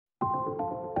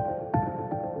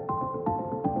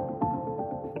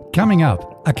Coming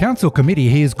up, a council committee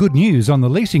hears good news on the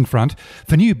leasing front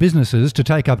for new businesses to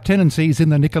take up tenancies in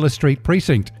the Nicholas Street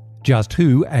Precinct. Just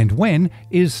who and when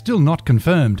is still not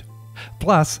confirmed.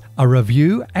 Plus, a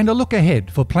review and a look ahead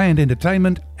for planned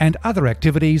entertainment and other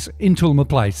activities in Tulmur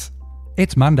Place.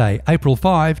 It's Monday, April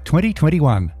 5,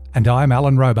 2021, and I'm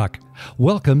Alan Roebuck.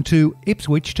 Welcome to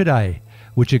Ipswich Today,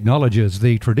 which acknowledges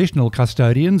the traditional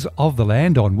custodians of the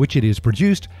land on which it is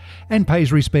produced and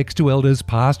pays respects to elders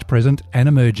past, present and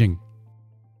emerging.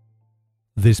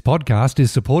 This podcast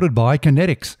is supported by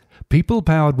Kinetics,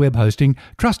 people-powered web hosting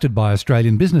trusted by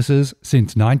Australian businesses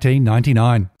since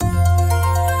 1999.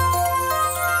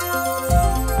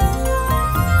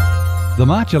 The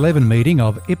March 11 meeting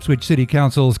of Ipswich City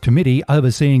Council's committee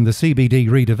overseeing the CBD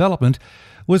redevelopment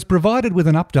was provided with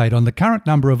an update on the current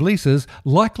number of leases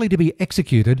likely to be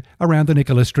executed around the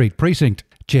Nicholas Street Precinct.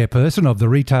 Chairperson of the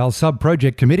Retail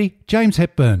Sub-Project Committee, James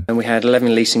Hepburn. And we had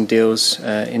 11 leasing deals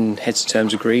in heads of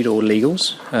terms agreed or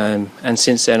legals. And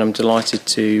since then, I'm delighted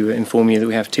to inform you that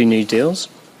we have three new,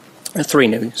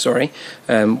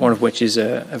 one of which is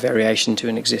a variation to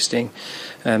an existing.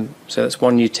 So that's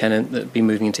one new tenant that will be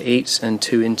moving into Eats and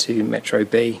two into Metro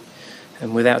B.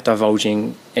 And without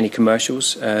divulging any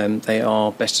commercials, they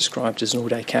are best described as an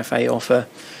all-day cafe offer,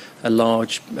 a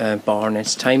large bar and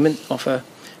entertainment offer,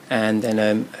 and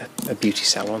then a beauty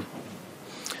salon.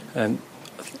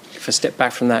 If I step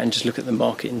back from that and just look at the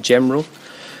market in general,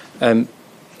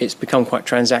 it's become quite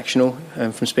transactional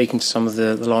from speaking to some of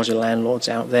the larger landlords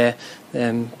out there,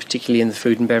 particularly in the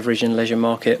food and beverage and leisure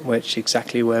market, which is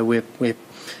exactly where we're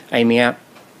aiming at.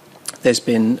 There's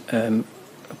been a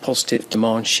positive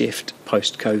demand shift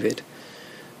post-COVID.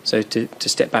 So to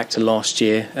step back to last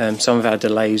year, some of our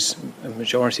delays, a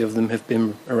majority of them have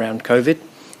been around COVID.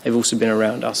 They've also been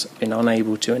around us being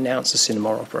unable to announce a cinema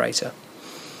operator.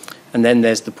 And then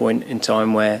there's the point in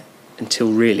time where,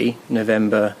 until really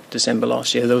November, December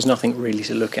last year, there was nothing really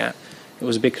to look at. It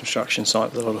was a big construction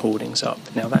site with a lot of hoardings up.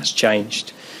 Now that's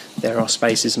changed. There are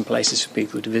spaces and places for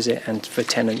people to visit and for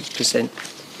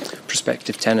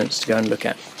prospective tenants to go and look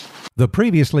at. The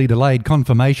previously delayed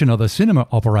confirmation of a cinema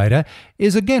operator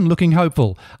is again looking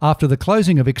hopeful after the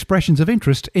closing of expressions of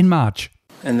interest in March.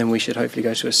 And then we should hopefully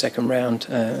go to a second round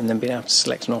and then be able to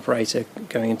select an operator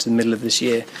going into the middle of this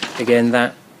year. Again,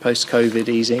 that post-COVID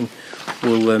easing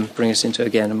will bring us into,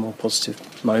 again, a more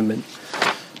positive moment.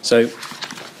 So,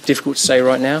 difficult to say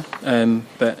right now,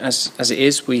 but as it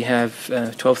is, we have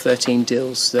 12-13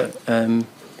 deals that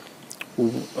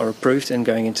are approved and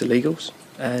going into legals.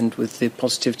 And with the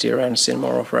positivity around a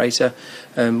cinema operator,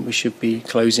 we should be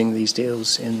closing these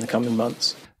deals in the coming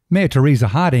months. Mayor Teresa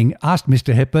Harding asked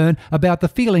Mr Hepburn about the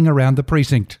feeling around the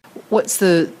precinct. What's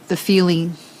the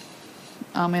feeling?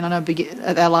 I mean, I know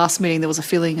at our last meeting there was a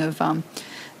feeling of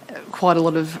quite a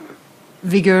lot of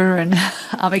vigour and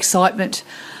excitement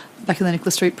back in the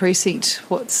Nicholas Street Precinct.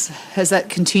 Has that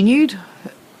continued?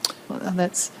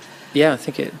 Yeah, I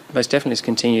think it most definitely has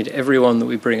continued. Everyone that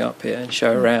we bring up here and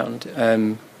show around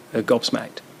are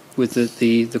gobsmacked with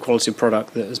the quality of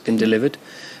product that has been delivered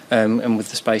and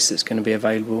with the space that's going to be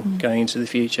available going into the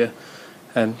future.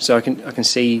 So I can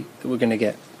see that we're going to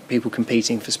get people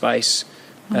competing for space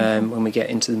when we get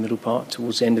into the middle part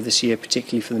towards the end of this year,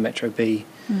 particularly for the Metro B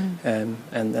and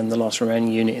the last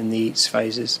remaining unit in the Eats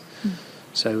phases.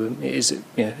 So it is,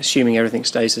 assuming everything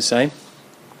stays the same.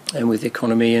 And with the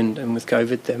economy and with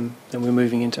COVID, then we're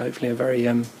moving into hopefully a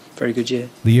very good year.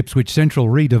 The Ipswich Central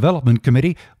Redevelopment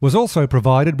Committee was also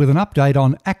provided with an update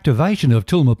on activation of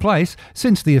Tulmur Place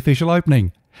since the official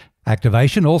opening.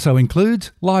 Activation also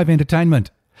includes live entertainment.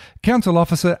 Council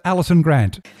Officer Alison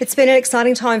Grant. It's been an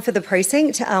exciting time for the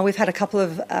precinct. We've had a couple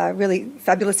of really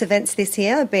fabulous events this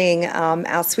year, being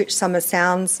our Switch Summer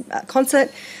Sounds concert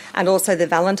and also the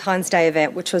Valentine's Day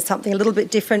event, which was something a little bit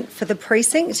different for the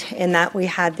precinct in that we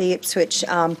had the Ipswich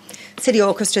City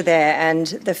Orchestra there and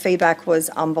the feedback was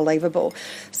unbelievable.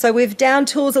 So we've down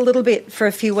tools a little bit for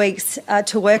a few weeks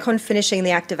to work on finishing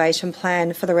the activation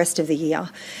plan for the rest of the year,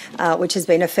 which has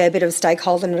been a fair bit of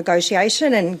stakeholder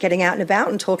negotiation and getting out and about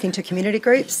and talking to community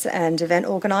groups and event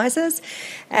organisers.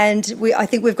 And I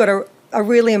think we've got a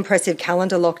really impressive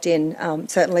calendar locked in,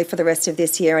 certainly for the rest of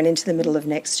this year and into the middle of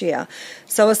next year.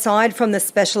 So aside from the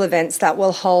special events that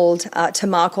we'll hold to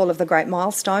mark all of the great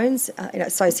milestones in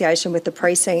association with the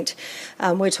precinct,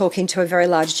 we're talking to a very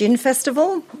large gin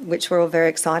festival, which we're all very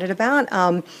excited about.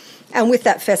 And with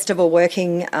that festival,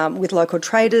 working with local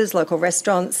traders, local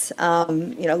restaurants,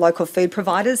 local food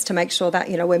providers to make sure that,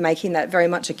 we're making that very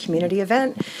much a community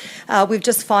event. We've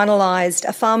just finalised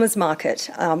a farmers market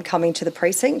coming to the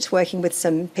precinct, working working with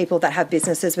some people that have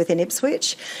businesses within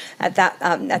Ipswich.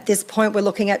 At this point, we're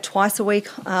looking at twice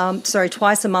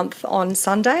a month on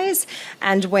Sundays,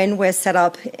 and when we're set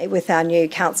up with our new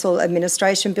council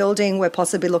administration building, we're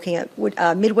possibly looking at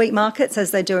midweek markets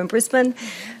as they do in Brisbane.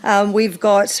 We've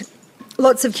got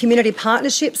lots of community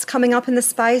partnerships coming up in the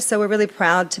space, so we're really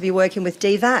proud to be working with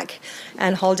DVAC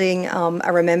and holding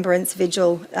a remembrance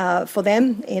vigil for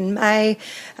them in May.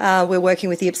 We're working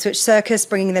with the Ipswich Circus,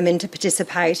 bringing them in to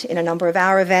participate in a number of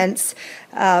our events.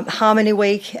 Harmony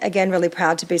Week, again, really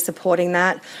proud to be supporting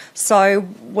that. So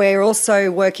we're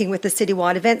also working with the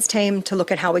citywide events team to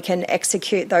look at how we can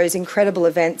execute those incredible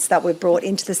events that we've brought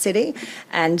into the city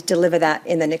and deliver that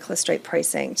in the Nicholas Street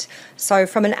precinct. So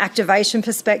from an activation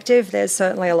perspective, there's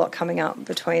certainly a lot coming up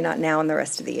between now and the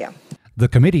rest of the year. The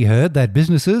committee heard that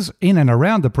businesses in and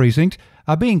around the precinct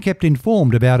are being kept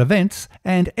informed about events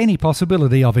and any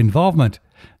possibility of involvement.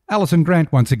 Alison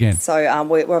Grant once again. So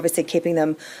we're obviously keeping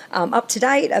them up to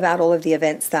date about all of the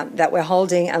events that we're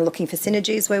holding and looking for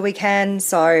synergies where we can.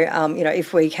 So,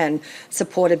 if we can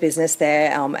support a business there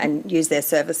and use their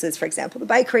services, for example, the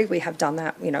bakery, we have done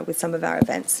that, with some of our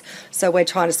events. So we're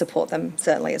trying to support them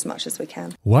certainly as much as we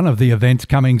can. One of the events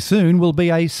coming soon will be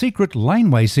a secret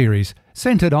laneway series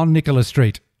centred on Nicholas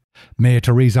Street. Mayor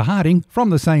Teresa Harding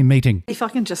from the same meeting. If I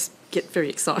can just get very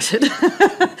excited.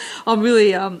 I'm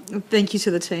really, thank you to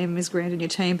the team, Ms Grant and your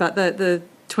team, but the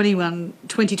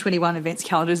 2021 events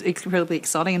calendar is incredibly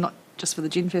exciting, and not just for the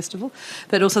Gin Festival,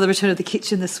 but also the return of the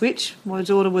Kitchen the Switch. My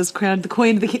daughter was crowned the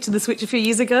Queen of the Kitchen the Switch a few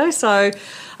years ago, so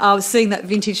seeing that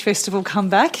vintage festival come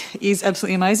back is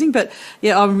absolutely amazing. But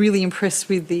yeah, I'm really impressed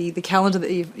with the calendar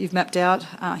that you've mapped out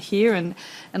here, and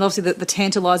obviously the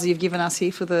tantaliser you've given us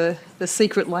here for the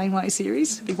Secret Laneway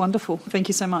series. It'd be wonderful. Thank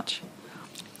you so much.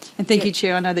 And thank you,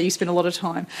 Chair. I know that you spend a lot of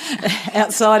time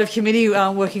outside of committee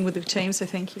working with the team, so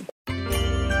thank you.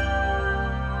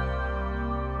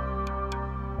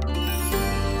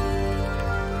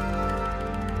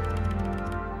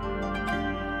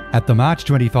 At the March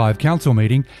 25 council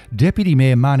meeting, Deputy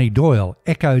Mayor Marnie Doyle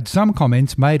echoed some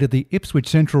comments made at the Ipswich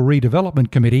Central Redevelopment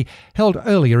Committee held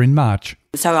earlier in March.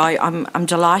 So I'm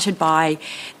delighted by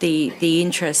the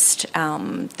interest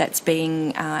that's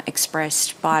being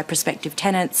expressed by prospective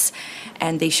tenants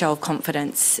and the show of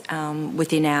confidence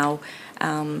within our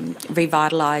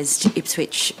revitalised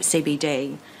Ipswich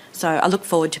CBD. So I look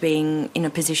forward to being in a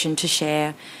position to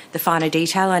share the finer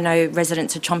detail. I know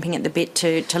residents are chomping at the bit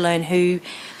to learn who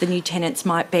the new tenants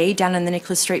might be down in the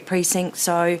Nicholas Street precinct.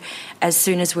 So as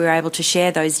soon as we're able to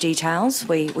share those details,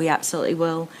 we absolutely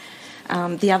will.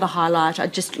 The other highlight,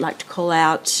 I'd just like to call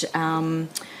out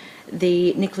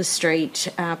the Nicholas Street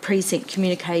Precinct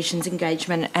Communications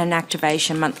Engagement and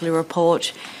Activation Monthly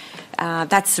Report.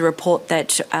 That's the report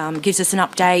that gives us an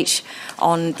update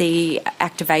on the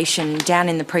activation down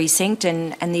in the precinct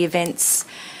and the events.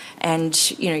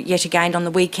 And, yet again on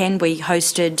the weekend we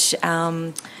hosted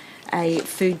a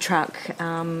food truck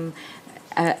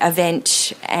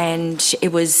event, and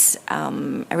it was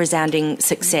a resounding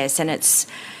success. And it's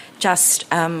just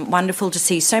wonderful to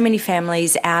see so many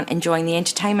families out enjoying the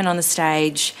entertainment on the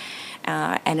stage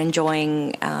and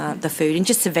enjoying the food and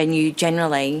just the venue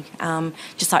generally.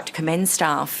 Just like to commend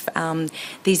staff.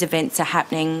 These events are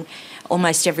happening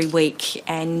almost every week,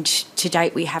 and to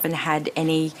date we haven't had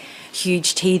any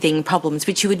huge teething problems,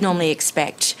 which you would normally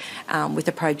expect with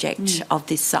a project of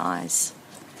this size.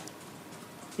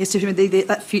 Yes,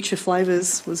 that Future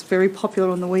Flavours was very popular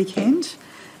on the weekend,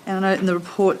 and I know in the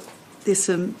report there's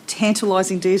some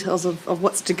tantalising details of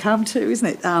what's to come too, isn't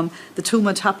it? The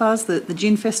Tulmur Tapas, the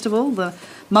Gin Festival, the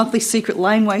monthly Secret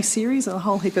Laneway series, and a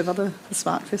whole heap of other, the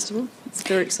Spark Festival. It's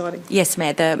very exciting. Yes,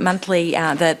 Matt, the monthly,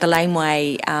 the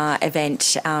Laneway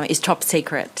event is top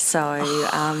secret, so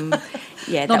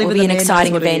yeah, that will be an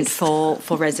exciting event for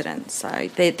residents.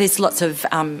 So there's lots of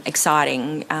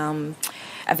exciting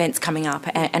events coming up,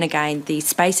 and again, the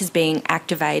space is being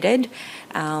activated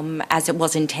as it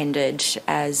was intended,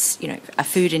 as a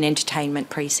food and entertainment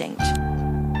precinct.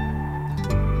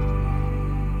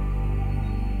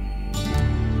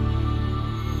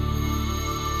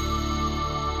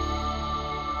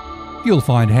 You'll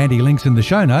find handy links in the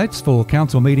show notes for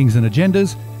council meetings and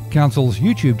agendas, council's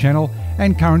YouTube channel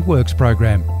and current works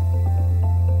program.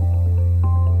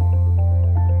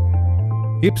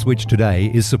 Ipswich Today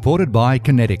is supported by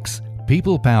Kinetics,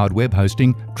 people-powered web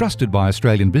hosting trusted by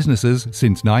Australian businesses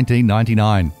since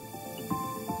 1999.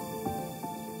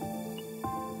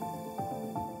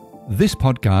 This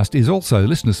podcast is also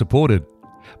listener-supported.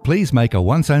 Please make a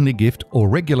once-only gift or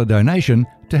regular donation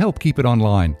to help keep it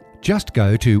online. Just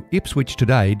go to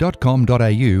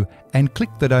ipswichtoday.com.au and click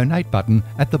the donate button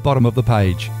at the bottom of the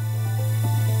page.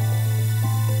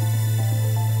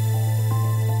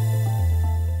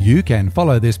 You can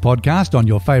follow this podcast on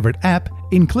your favourite app,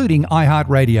 including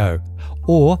iHeartRadio,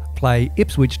 or play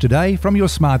Ipswich Today from your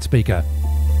smart speaker.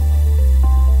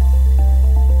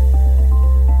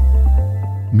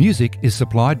 Music is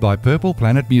supplied by Purple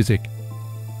Planet Music.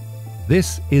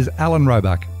 This is Alan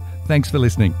Roebuck. Thanks for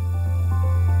listening.